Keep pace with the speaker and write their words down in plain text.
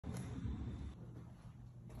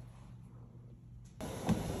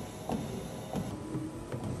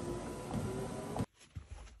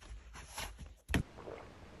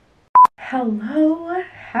Hello,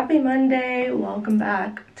 happy Monday. Welcome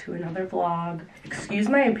back to another vlog. Excuse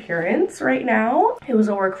my appearance right now. It was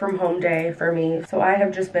a work from home day for me. So I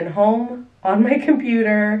have just been home on my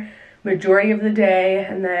computer majority of the day,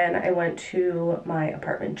 and then I went to my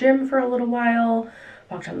apartment gym for a little while,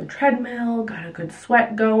 walked on the treadmill, got a good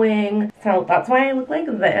sweat going. So that's why I look like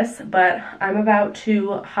this, but I'm about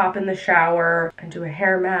to hop in the shower and do a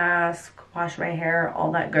hair mask, wash my hair,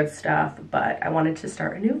 all that good stuff. But I wanted to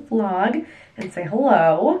start a new vlog and say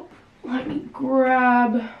hello. Let me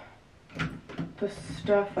grab the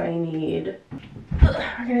stuff I need. We're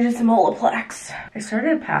gonna do some Olaplex. I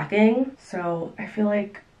started packing, so I feel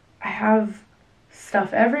like I have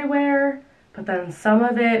stuff everywhere, but then some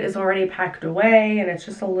of it is already packed away and it's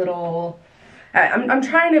just a little, I'm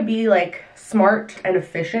trying to be like smart and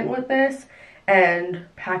efficient with this and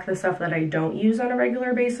pack the stuff that I don't use on a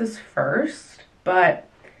regular basis first. But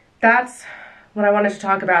that's what I wanted to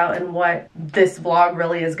talk about and what this vlog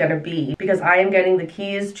really is gonna be, because I am getting the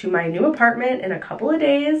keys to my new apartment in a couple of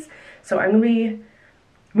days. So I'm gonna be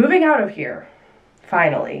moving out of here,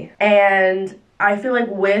 finally. And I feel like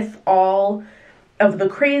with all of the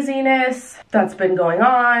craziness that's been going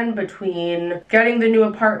on between getting the new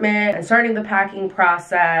apartment and starting the packing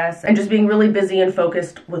process and just being really busy and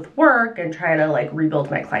focused with work and trying to like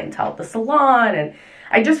rebuild my clientele at the salon, and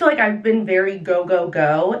I just feel like I've been very go, go,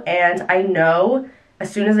 go. And I know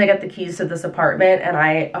as soon as I get the keys to this apartment and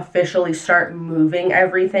I officially start moving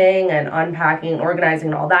everything and unpacking and organizing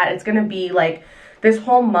and all that, it's gonna be like this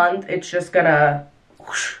whole month, it's just gonna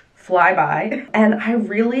whoosh, fly by. And I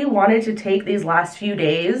really wanted to take these last few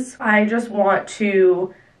days. I just want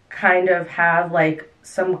to kind of have like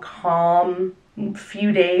some calm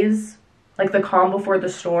few days, like the calm before the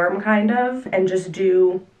storm kind of, and just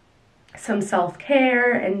do some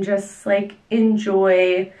self-care and just like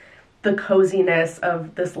enjoy the coziness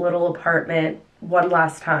of this little apartment one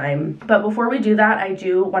last time. But before we do that, I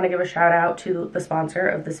do want to give a shout out to the sponsor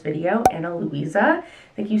of this video, Ana Luisa.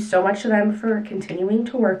 Thank you so much to them for continuing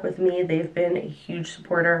to work with me. They've been a huge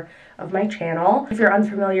supporter of my channel. If you're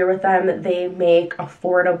unfamiliar with them, they make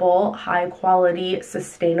affordable, high quality,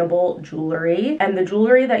 sustainable jewelry. And the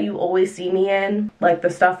jewelry that you always see me in, like the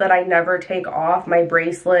stuff that I never take off, my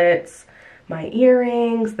bracelets, my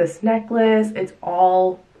earrings, this necklace, it's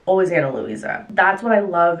all always Ana Luisa. That's what I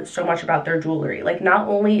love so much about their jewelry. Like, not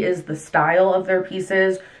only is the style of their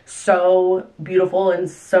pieces so beautiful and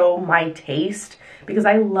so my taste, because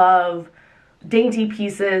I love dainty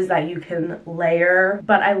pieces that you can layer,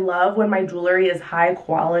 but I love when my jewelry is high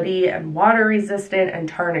quality and water resistant and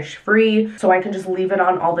tarnish free, so I can just leave it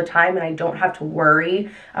on all the time and I don't have to worry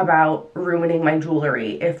about ruining my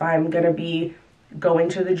jewelry if I'm gonna be going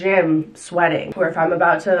to the gym sweating, or if I'm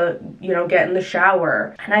about to, you know, get in the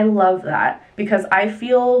shower. And I love that because I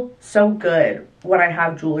feel so good when I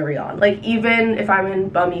have jewelry on. Like, even if I'm in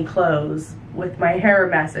bummy clothes with my hair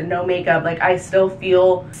a mess and no makeup, like I still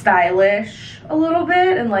feel stylish a little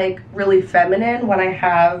bit and like really feminine when I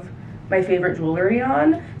have my favorite jewelry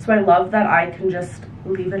on. So I love that I can just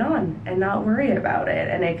leave it on and not worry about it,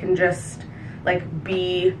 and it can just like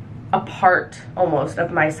be a part almost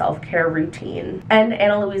of my self-care routine. And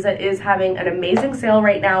Ana Luisa is having an amazing sale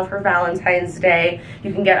right now for Valentine's Day.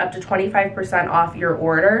 You can get up to 25% off your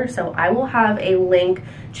order. So I will have a link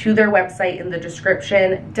to their website in the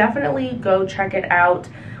description. Definitely go check it out.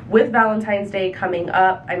 With Valentine's Day coming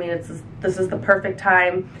up, I mean, this is the perfect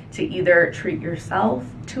time to either treat yourself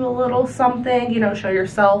to a little something, you know, show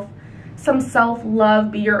yourself some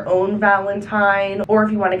self-love, be your own Valentine, or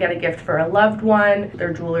if you want to get a gift for a loved one,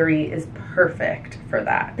 their jewelry is perfect for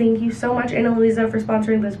that. Thank you so much, Ana Luisa, for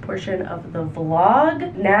sponsoring this portion of the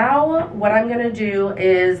vlog. Now, what I'm gonna do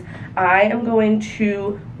is I am going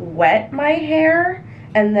to wet my hair,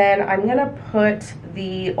 and then I'm gonna put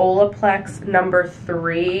the Olaplex number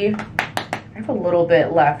 3. I have a little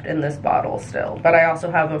bit left in this bottle still, but I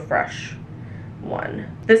also have a fresh one.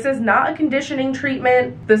 This is not a conditioning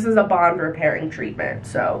treatment, this is a bond repairing treatment.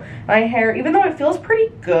 So my hair, even though it feels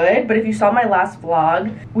pretty good, but if you saw my last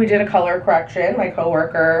vlog, we did a color correction. My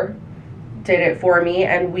coworker did it for me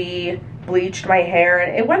and we bleached my hair,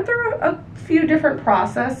 and it went through a few different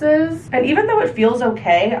processes. And even though it feels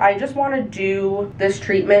okay, I just want to do this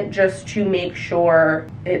treatment just to make sure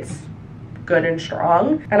it's good and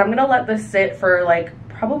strong. And I'm gonna let this sit for like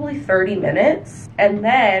probably 30 minutes, and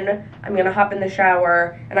then I'm gonna hop in the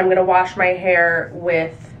shower and I'm gonna wash my hair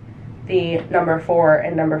with the number 4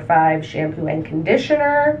 and number 5 shampoo and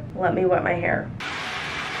conditioner. Let me wet my hair.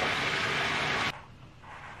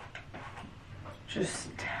 Just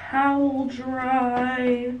towel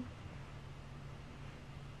dry.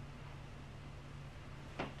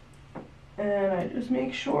 And I just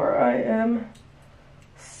make sure I am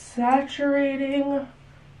saturating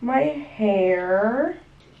my hair.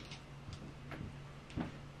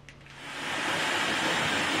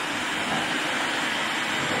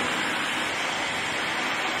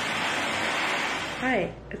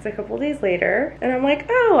 Hi, it's a couple days later, and I'm like,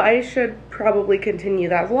 oh, I should probably continue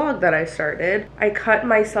that vlog that I started. I cut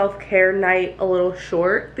my self-care night a little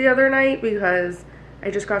short the other night because I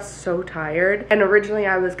just got so tired. And originally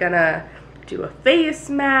I was gonna do a face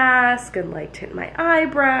mask and like tint my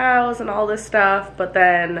eyebrows and all this stuff, but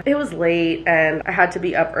then it was late and I had to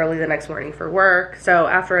be up early the next morning for work. So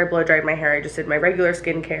after I blow dried my hair, I just did my regular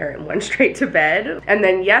skincare and went straight to bed. And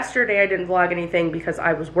then yesterday I didn't vlog anything because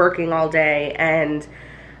I was working all day, and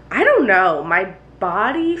I don't know, my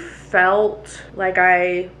body felt like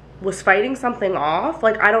I was fighting something off.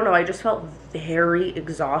 Like, I don't know, I just felt very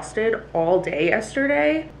exhausted all day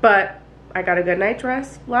yesterday, but I got a good night's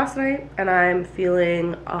rest last night and I'm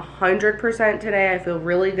feeling 100% today. I feel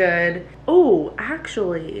really good. Oh,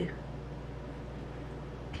 actually,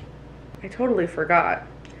 I totally forgot.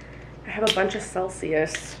 I have a bunch of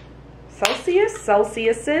Celsiuses,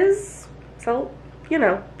 you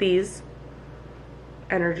know, these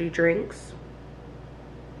energy drinks.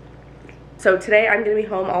 So today I'm gonna be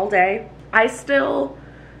home all day. I still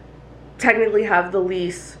technically have the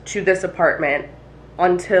lease to this apartment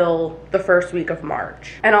until the first week of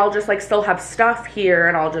March. And I'll just like still have stuff here,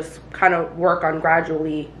 and I'll just kind of work on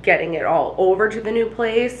gradually getting it all over to the new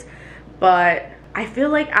place. But I feel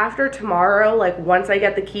like after tomorrow, like once I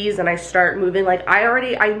get the keys and I start moving, like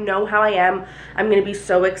I know how I am. I'm gonna be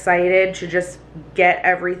so excited to just get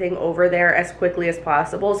everything over there as quickly as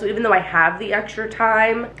possible. So even though I have the extra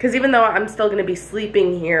time, because even though I'm still gonna be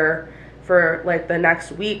sleeping here for like the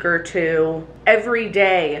next week or two, every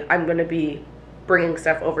day I'm gonna be bringing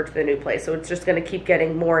stuff over to the new place. So it's just gonna keep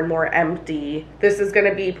getting more and more empty. This is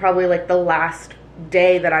gonna be probably like the last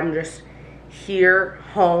day that I'm just here,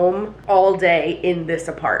 home, all day in this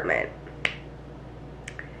apartment.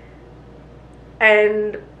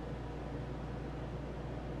 And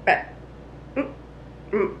I'm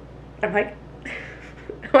like,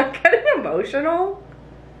 am I getting emotional?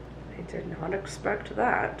 I did not expect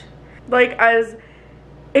that. Like, as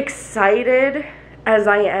excited as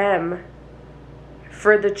I am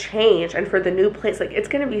for the change and for the new place, like it's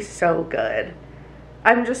gonna be so good.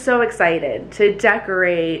 I'm just so excited to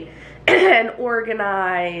decorate and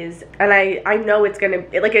organize, and I know it's gonna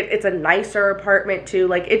like it's a nicer apartment too.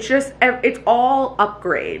 Like it's just, it's all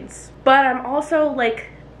upgrades. But I'm also like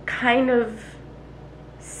kind of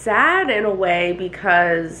sad in a way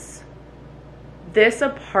because this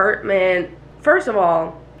apartment, first of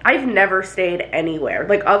all, I've never stayed anywhere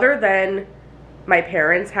like other than my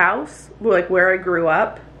parents' house, like where I grew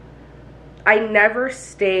up. I never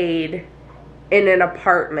stayed in an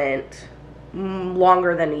apartment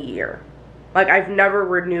longer than a year. Like I've never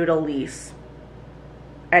renewed a lease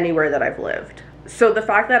anywhere that I've lived. So the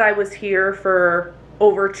fact that I was here for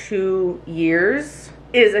over 2 years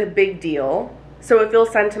is a big deal. So it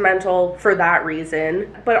feels sentimental for that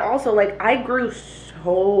reason. But also, like, I grew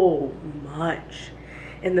so much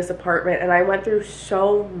in this apartment and I went through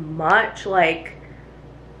so much. Like,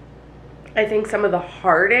 I think some of the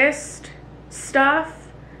hardest stuff,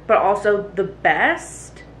 but also the best.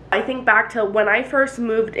 I think back to when I first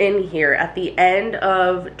moved in here at the end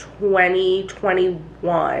of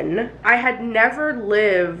 2021. I had never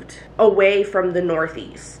lived away from the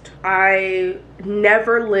Northeast. I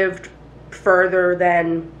never lived further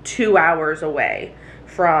than 2 hours away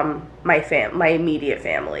from my immediate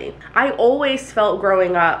family. I always felt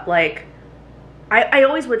growing up like, I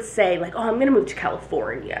always would say like, oh, I'm gonna move to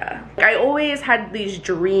California. I always had these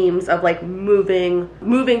dreams of like moving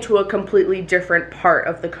to a completely different part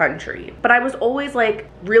of the country. But I was always like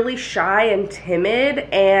really shy and timid,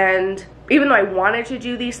 and even though I wanted to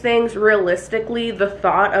do these things, realistically, the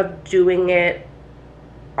thought of doing it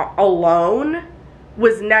alone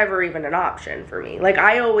was never even an option for me. Like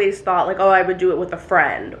I always thought like, oh, I would do it with a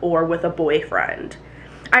friend or with a boyfriend.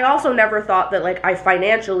 I also never thought that like I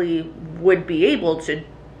financially would be able to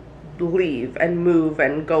leave and move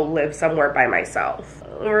and go live somewhere by myself.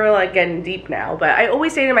 We're like getting deep now, but I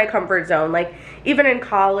always stayed in my comfort zone. Like even in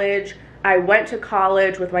college, I went to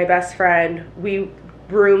college with my best friend. We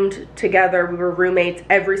roomed together. We were roommates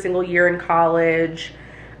every single year in college.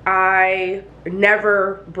 I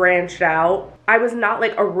never branched out. I was not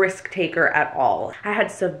like a risk taker at all. I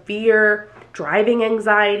had severe driving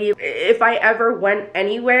anxiety. If I ever went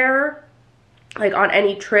anywhere, like on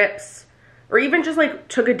any trips or even just like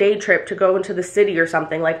took a day trip to go into the city or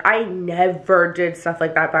something. Like I never did stuff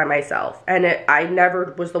like that by myself, and I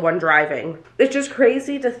never was the one driving. It's just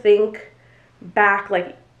crazy to think back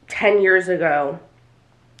like 10 years ago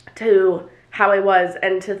to how I was,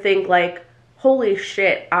 and to think like, holy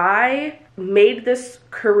shit, I made this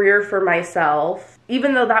career for myself,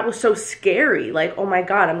 even though that was so scary. Like, oh my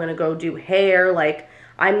God, I'm gonna go do hair. Like,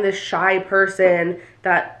 I'm this shy person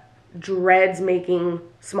that dreads making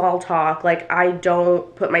small talk. Like, I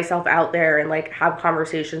don't put myself out there and like have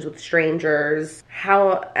conversations with strangers.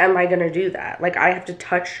 How am I gonna do that? Like, I have to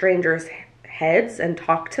touch strangers' heads and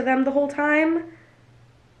talk to them the whole time.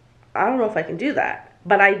 I don't know if I can do that.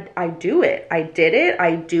 But I do it. I did it.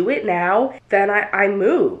 I do it now. Then I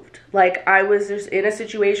moved. Like, I was just in a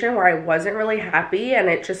situation where I wasn't really happy, and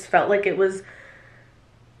it just felt like I was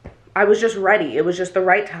just ready. It was just the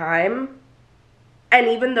right time. And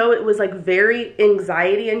even though it was like very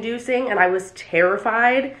anxiety inducing and I was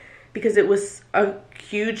terrified because it was a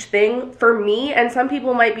huge thing for me, and some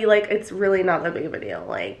people might be like, it's really not that big of a deal.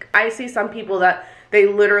 Like, I see some people that they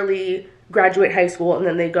literally graduate high school and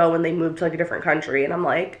then they go and they move to like a different country, and I'm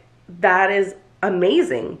like, that is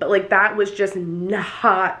amazing, but like that was just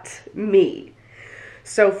not me.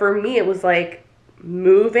 So for me, it was like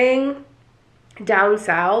moving down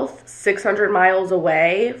south 600 miles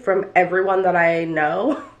away from everyone that I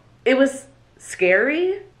know. It was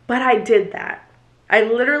scary, but I did that. I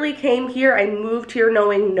literally came here, I moved here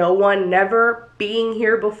knowing no one, never being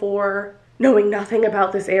here before, knowing nothing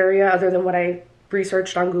about this area other than what I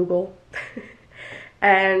researched on Google.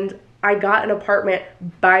 And I got an apartment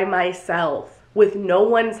by myself with no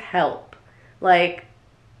one's help. Like,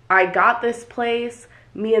 I got this place,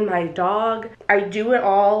 me and my dog. I do it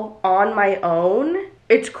all on my own.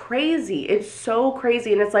 It's crazy. It's so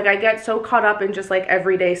crazy. And it's like I get so caught up in just like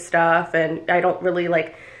everyday stuff, and I don't really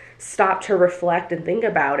like stop to reflect and think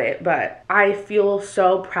about it. But I feel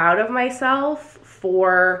so proud of myself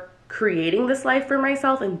for creating this life for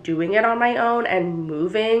myself and doing it on my own and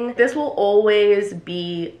moving. This will always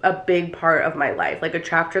be a big part of my life, like a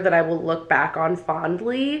chapter that I will look back on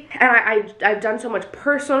fondly. And I've done so much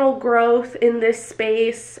personal growth in this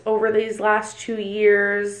space over these last 2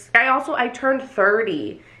 years. I turned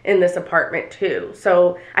 30 in this apartment too.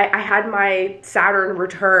 So I had my Saturn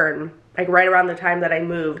return like right around the time that I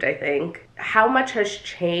moved, I think. How much has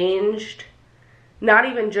changed? Not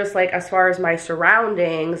even just like as far as my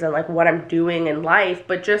surroundings and like what I'm doing in life,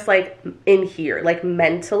 but just like in here, like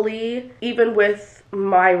mentally, even with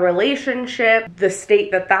my relationship, the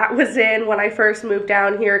state that was in when I first moved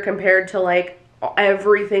down here compared to like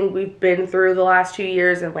everything we've been through the last 2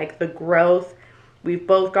 years, and like the growth we've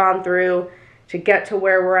both gone through to get to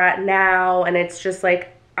where we're at now. And it's just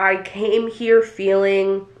like, I came here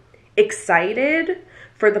feeling excited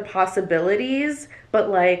for the possibilities,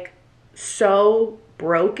 but like so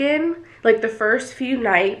broken. Like the first few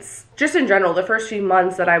nights, just in general, the first few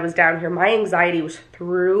months that I was down here, my anxiety was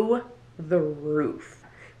through the roof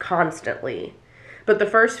constantly. But the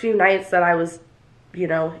first few nights that I was, you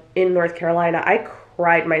know, in North Carolina, I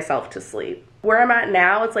cried myself to sleep. Where I'm at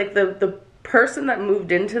now, it's like the person that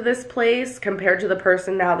moved into this place compared to the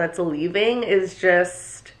person now that's leaving is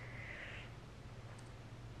just,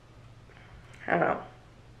 I don't know.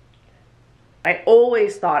 I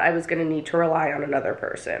always thought I was going to need to rely on another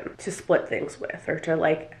person to split things with or to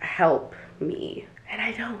like help me. And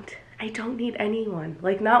I don't need anyone.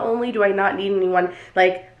 Like, not only do I not need anyone,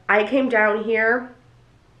 like I came down here,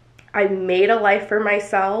 I made a life for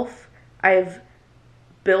myself. I've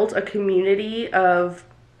built a community of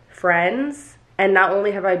friends. And not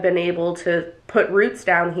only have I been able to put roots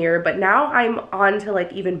down here, but now I'm on to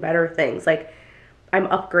like even better things. Like, I'm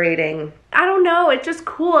upgrading. I don't know, it's just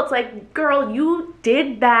cool. It's like, girl, you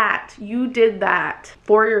did that. You did that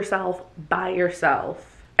for yourself, by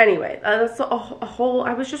yourself. Anyway, that's a whole,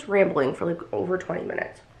 I was just rambling for like over 20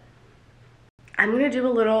 minutes. I'm gonna do a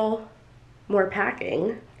little more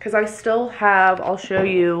packing because I still have, I'll show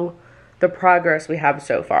you the progress we have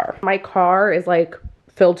so far. My car is like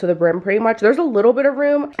filled to the brim pretty much. There's a little bit of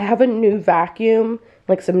room. I have a new vacuum,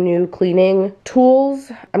 like some new cleaning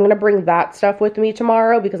tools. I'm gonna bring that stuff with me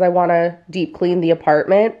tomorrow because I wanna deep clean the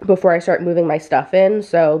apartment before I start moving my stuff in.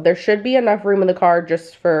 So there should be enough room in the car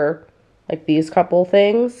just for like these couple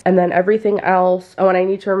things. And then everything else, oh, and I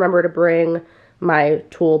need to remember to bring my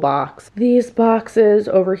toolbox. These boxes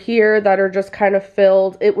over here that are just kind of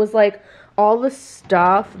filled. It was like all the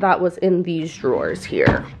stuff that was in these drawers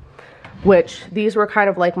here, which these were kind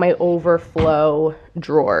of like my overflow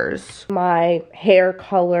drawers. My hair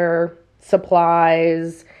color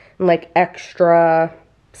supplies and like extra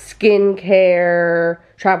skincare,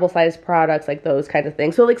 travel size products, like those kinds of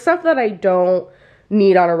things. So like stuff that I don't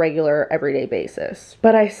need on a regular everyday basis.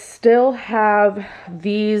 But I still have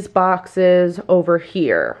these boxes over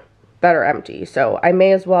here that are empty, so I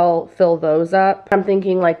may as well fill those up. I'm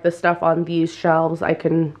thinking like the stuff on these shelves I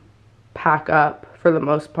can pack up for the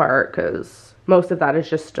most part, because most of that is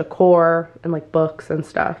just decor and like books and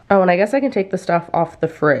stuff. Oh, and I guess I can take the stuff off the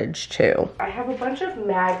fridge too. I have a bunch of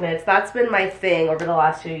magnets. That's been my thing over the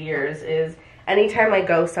last few years, is anytime I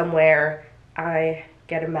go somewhere, I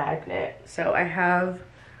get a magnet. So I have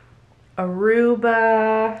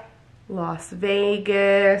Aruba, Las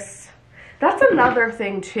Vegas. That's another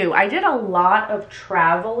thing too. I did a lot of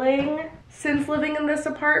traveling since living in this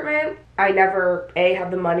apartment. I never, A, had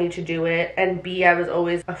the money to do it, and B, I was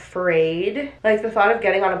always afraid. Like the thought of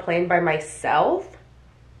getting on a plane by myself,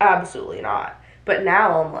 absolutely not. But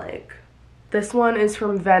now I'm like, this one is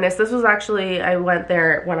from Venice. This was actually, I went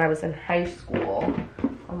there when I was in high school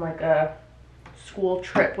on like a school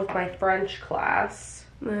trip with my French class.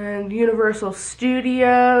 And Universal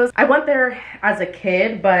Studios. I went there as a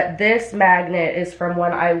kid, but this magnet is from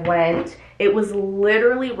when I went. It was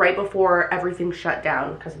literally right before everything shut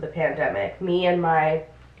down because of the pandemic. Me and my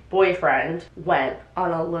boyfriend went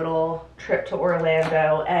on a little trip to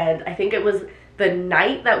Orlando, and I think it was the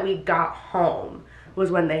night that we got home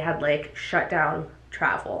was when they had like shut down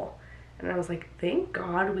travel. And I was like, thank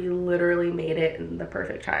God we literally made it in the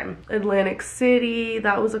perfect time. Atlantic City,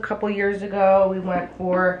 that was a couple years ago. We went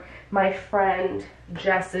for my friend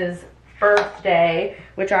Jess's birthday,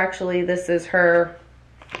 which actually this is her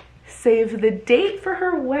save the date for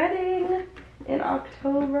her wedding in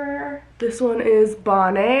October. This one is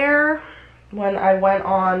Bonaire, when I went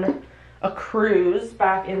on a cruise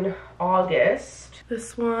back in August.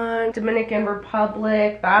 This one, Dominican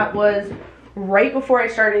Republic, that was right before I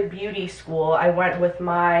started beauty school. I went with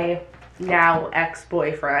my now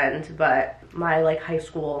ex-boyfriend, but my like high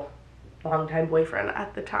school longtime boyfriend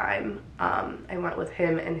at the time. I went with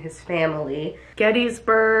him and his family.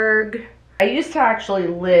 Gettysburg. I used to actually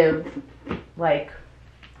live like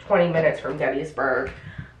 20 minutes from Gettysburg,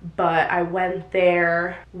 but I went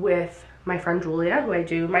there with my friend Julia, who I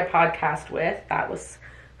do my podcast with. That was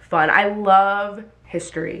fun. I love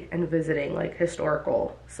history and visiting like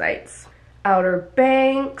historical sites. Outer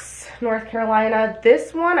Banks, North Carolina.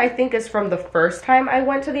 This one I think is from the first time I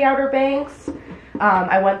went to the Outer Banks.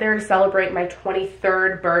 I went there to celebrate my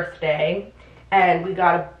 23rd birthday, and we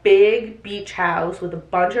got a big beach house with a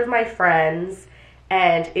bunch of my friends,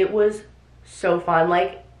 and it was so fun.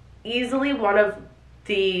 Like easily one of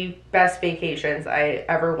the best vacations I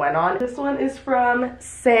ever went on. This one is from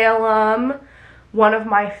Salem, one of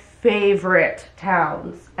my favorite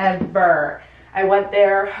towns ever. I went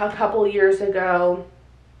there a couple years ago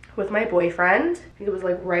with my boyfriend. I think it was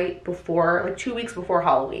like right before, like 2 weeks before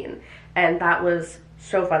Halloween. And that was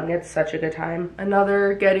so fun. We had such a good time.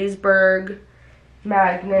 Another Gettysburg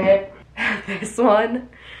magnet. This one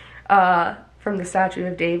from the Statue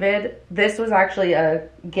of David. This was actually a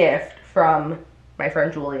gift from my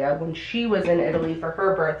friend Julia when she was in Italy for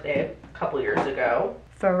her birthday a couple years ago.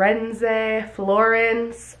 Firenze,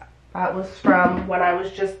 Florence. That was from when I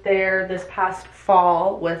was just there this past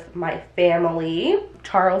fall with my family.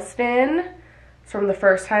 Charleston, from the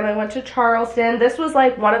first time I went to Charleston. This was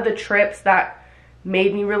like one of the trips that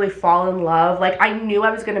made me really fall in love. Like I knew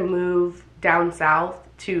I was gonna move down south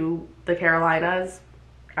to the Carolinas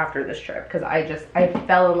after this trip because I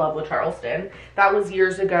fell in love with Charleston. That was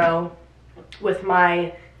years ago with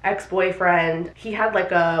my ex-boyfriend. He had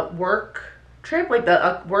like a work trip, like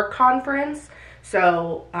a work conference.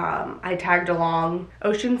 So I tagged along.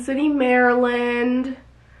 Ocean City, Maryland.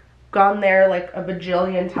 Gone there like a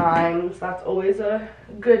bajillion times. That's always a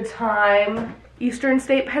good time. Eastern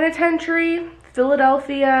State Penitentiary,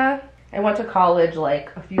 Philadelphia. I went to college like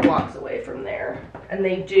a few blocks away from there. And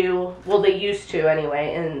they do, well they used to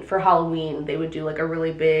anyway, and for Halloween they would do like a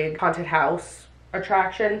really big haunted house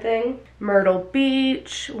attraction thing. Myrtle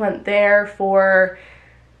Beach, went there for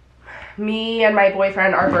me and my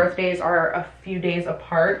boyfriend. Our birthdays are a few days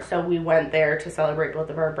apart, so we went there to celebrate both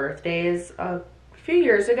of our birthdays a few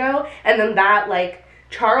years ago. And then that, like,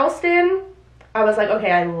 Charleston, I was like,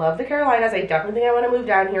 okay, I love the Carolinas. I definitely think I want to move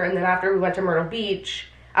down here. And then after we went to Myrtle Beach,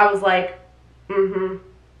 I was like,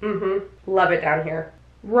 love it down here.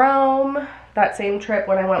 Rome, that same trip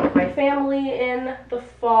when I went with my family in the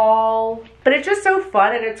fall. But it's just so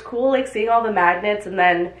fun, and it's cool, like, seeing all the magnets and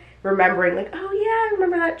then remembering, like, oh yeah, I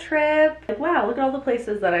remember that trip. Like, wow, look at all the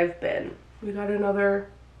places that I've been. We got another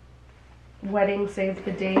wedding save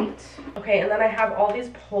the date. Okay, and then I have all these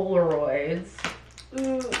Polaroids.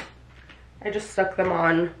 Ooh. I just stuck them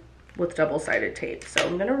on with double-sided tape. So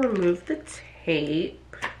I'm gonna remove the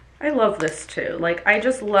tape. I love this too. Like, I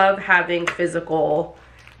just love having physical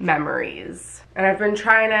memories. And I've been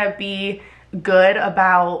trying to be good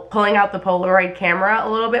about pulling out the Polaroid camera a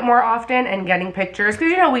little bit more often and getting pictures,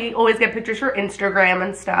 because you know we always get pictures for Instagram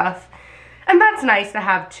and stuff, and that's nice to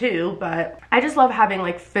have too, but I just love having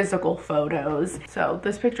like physical photos. So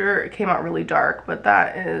this picture came out really dark, but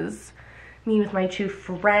that is me with my two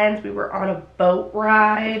friends. We were on a boat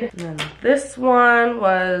ride. And then this one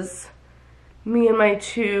was me and my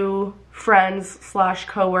two friends slash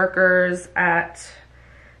co-workers at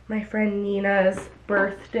my friend Nina's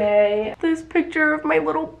birthday. This picture of my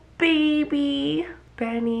little baby,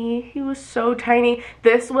 Benny. He was so tiny.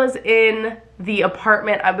 This was in the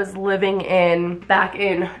apartment I was living in back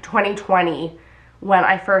in 2020 when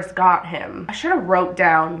I first got him. I should have wrote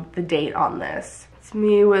down the date on this. It's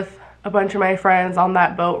me with a bunch of my friends on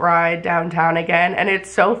that boat ride downtown again. And it's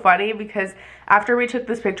so funny because after we took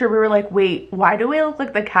this picture, we were like, wait, why do we look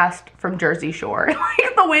like the cast from Jersey Shore?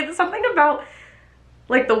 Like the way, something about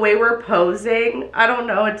like the way we're posing, I don't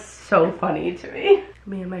know, it's so funny to me.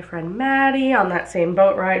 Me and my friend Maddie on that same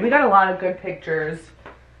boat ride. We got a lot of good pictures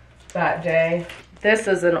that day. This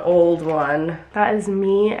is an old one. That is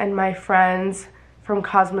me and my friends from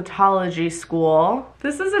cosmetology school.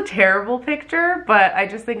 This is a terrible picture, but I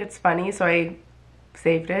just think it's funny, so I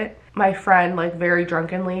saved it. My friend like very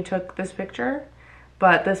drunkenly took this picture,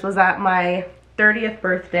 but this was at my 30th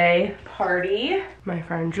birthday party. My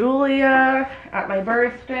friend Julia at my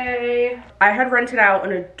birthday. I had rented out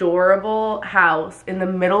an adorable house in the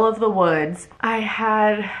middle of the woods. I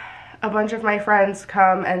had a bunch of my friends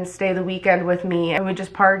come and stay the weekend with me, and we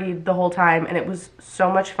just partied the whole time, and it was so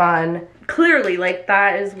much fun. Clearly, like,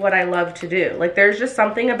 that is what I love to do. Like, there's just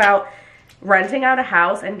something about renting out a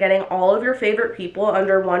house and getting all of your favorite people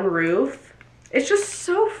under one roof. It's just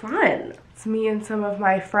so fun. It's me and some of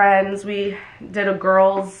my friends. We did a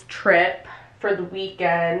girls trip for the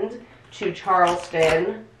weekend to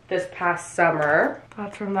Charleston this past summer.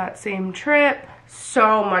 That's from that same trip.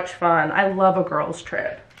 So much fun. I love a girls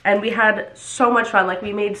trip. And we had so much fun. Like,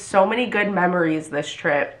 we made so many good memories this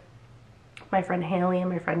trip. My friend Haley and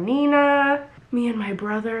my friend Nina. Me and my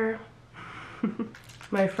brother.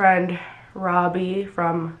 My friend Robbie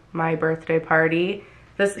from my birthday party.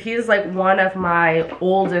 He's like one of my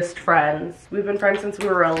oldest friends. We've been friends since we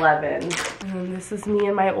were 11. And this is me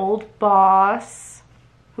and my old boss,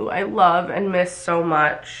 who I love and miss so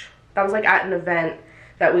much. That was like at an event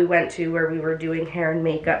that we went to where we were doing hair and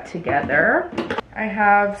makeup together. I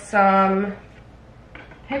have some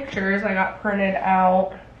pictures I got printed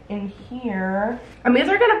out in here. I'm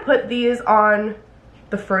either gonna put these on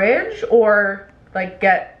the fridge or like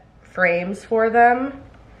get frames for them,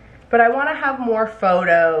 but I want to have more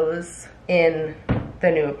photos in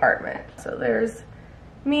the new apartment. So there's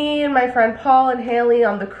me and my friend Paul and Haley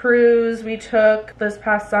on the cruise we took this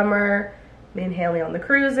past summer. Me and Haley on the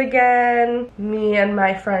cruise again. Me and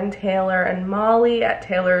my friend Taylor and Molly at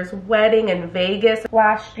Taylor's wedding in Vegas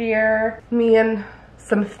last year. Me and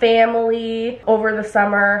some family over the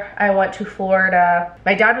summer. I went to Florida.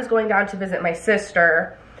 My dad was going down to visit my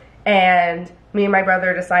sister, and me and my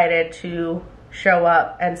brother decided to show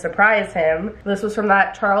up and surprise him. This was from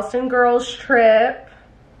that Charleston girls trip.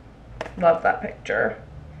 Love that picture.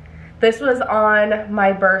 This was on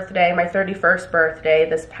my birthday, my 31st birthday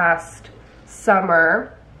this past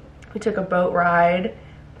summer. We took a boat ride.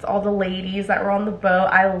 It's all the ladies that were on the boat.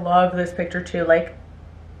 I love this picture too, like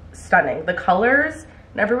stunning. The colors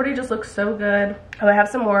and everybody just looks so good. Oh, I have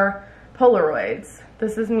some more Polaroids.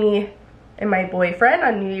 This is me and my boyfriend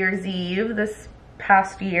on New Year's Eve this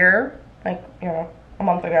past year. Like, you know, a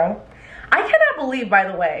month ago. I cannot believe,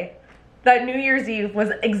 by the way, that New Year's Eve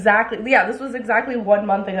was exactly, yeah, this was exactly 1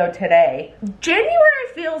 month ago today. January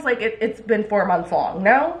feels like it's been 4 months long,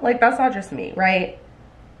 no? Like, that's not just me, right?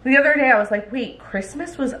 The other day I was like, wait,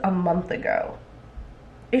 Christmas was a month ago.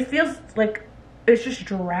 It feels like it's just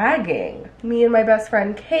dragging. Me and my best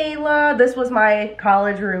friend Kayla, this was my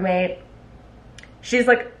college roommate. She's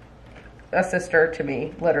like a sister to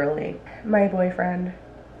me, literally. My boyfriend.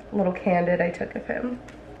 Little candid I took of him.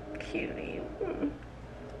 Cutie.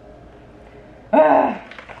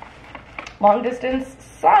 Long distance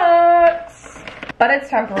sucks, but it's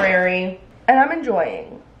temporary, and I'm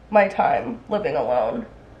enjoying my time living alone.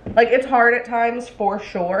 Like, it's hard at times for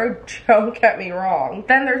sure, don't get me wrong.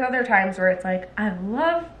 Then there's other times where it's like, I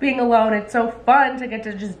love being alone. It's so fun to get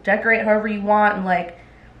to just decorate however you want and like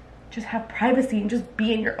just have privacy and just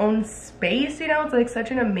be in your own space, you know? It's like such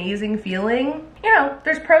an amazing feeling. You know,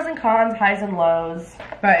 there's pros and cons, highs and lows.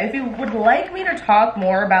 But if you would like me to talk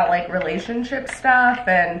more about like relationship stuff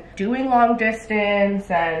and doing long distance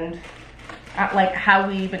and like how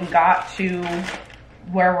we even got to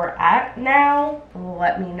where we're at now,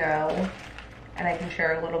 let me know and I can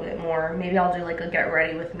share a little bit more. Maybe I'll do like a get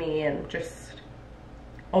ready with me and just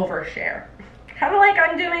overshare. Kind of like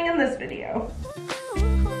I'm doing in this video.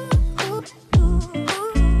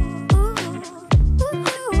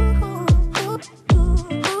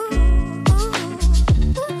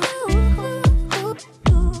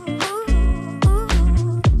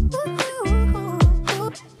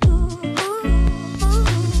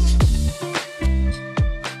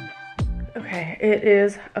 It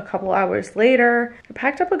is a couple hours later. I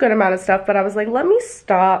packed up a good amount of stuff, but I was like, let me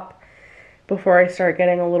stop before I start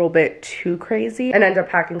getting a little bit too crazy and end up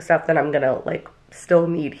packing stuff that I'm gonna like still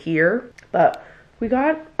need here. But we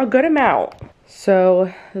got a good amount.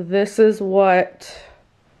 So this is what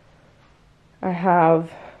I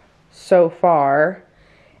have so far.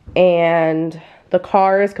 And the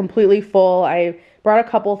car is completely full. I brought a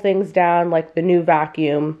couple things down, like the new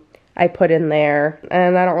vacuum I put in there.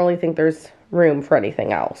 And I don't really think there's room for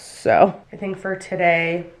anything else. So I think for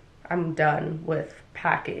today I'm done with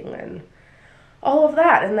packing and all of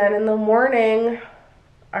that, and then in the morning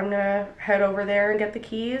I'm gonna head over there and get the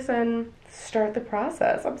keys and start the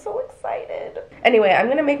process. I'm so excited. Anyway, I'm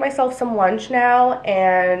gonna make myself some lunch now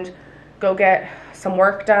and go get some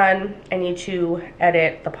work done. I need to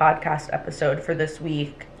edit the podcast episode for this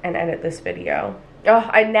week and edit this video. Oh,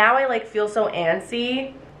 I like feel so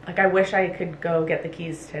antsy. Like I wish I could go get the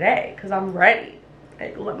keys today because I'm ready.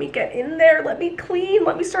 Like, let me get in there, let me clean,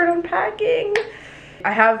 let me start unpacking.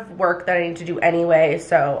 I have work that I need to do anyway,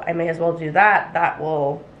 so I may as well do that. That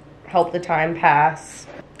will help the time pass.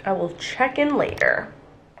 I will check in later.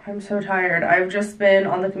 I'm so tired. I've just been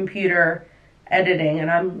on the computer editing and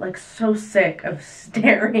I'm like so sick of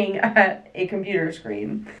staring at a computer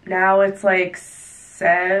screen. Now it's like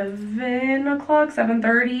 7 o'clock,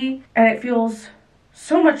 7:30, and it feels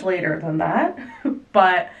so much later than that.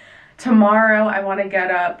 But tomorrow I want to get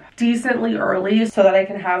up decently early so that I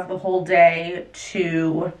can have the whole day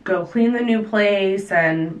to go clean the new place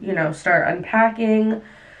and, you know, start unpacking.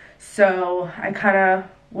 So I kind of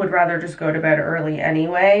would rather just go to bed early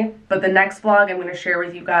anyway. But the next vlog I'm going to share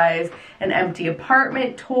with you guys an empty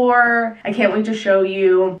apartment tour. I can't wait to show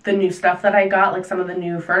you the new stuff that I got, like some of the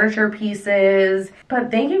new furniture pieces.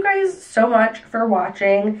 But thank you guys so much for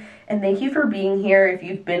watching, and thank you for being here. If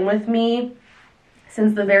you've been with me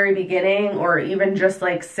since the very beginning, or even just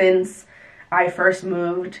like since I first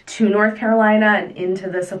moved to North Carolina and into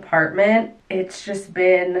this apartment, it's just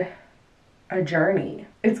been a journey.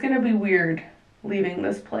 It's gonna be weird leaving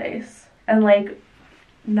this place and like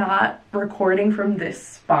not recording from this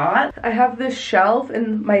spot. I have this shelf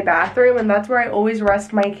in my bathroom and that's where I always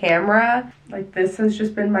rest my camera. Like this has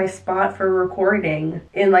just been my spot for recording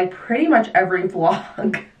in like pretty much every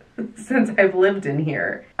vlog since I've lived in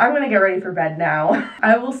here. I'm gonna get ready for bed now.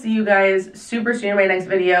 I will see you guys super soon in my next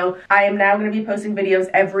video. I am now gonna be posting videos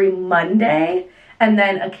every Monday and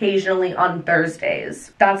then occasionally on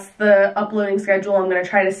Thursdays. That's the uploading schedule I'm gonna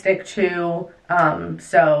try to stick to.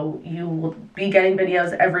 So you will be getting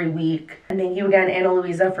videos every week. And thank you again, Anna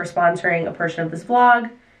Louisa, for sponsoring a portion of this vlog.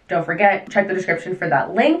 Don't forget, check the description for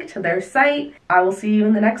that link to their site. I will see you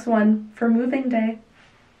in the next one for moving day.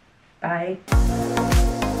 Bye.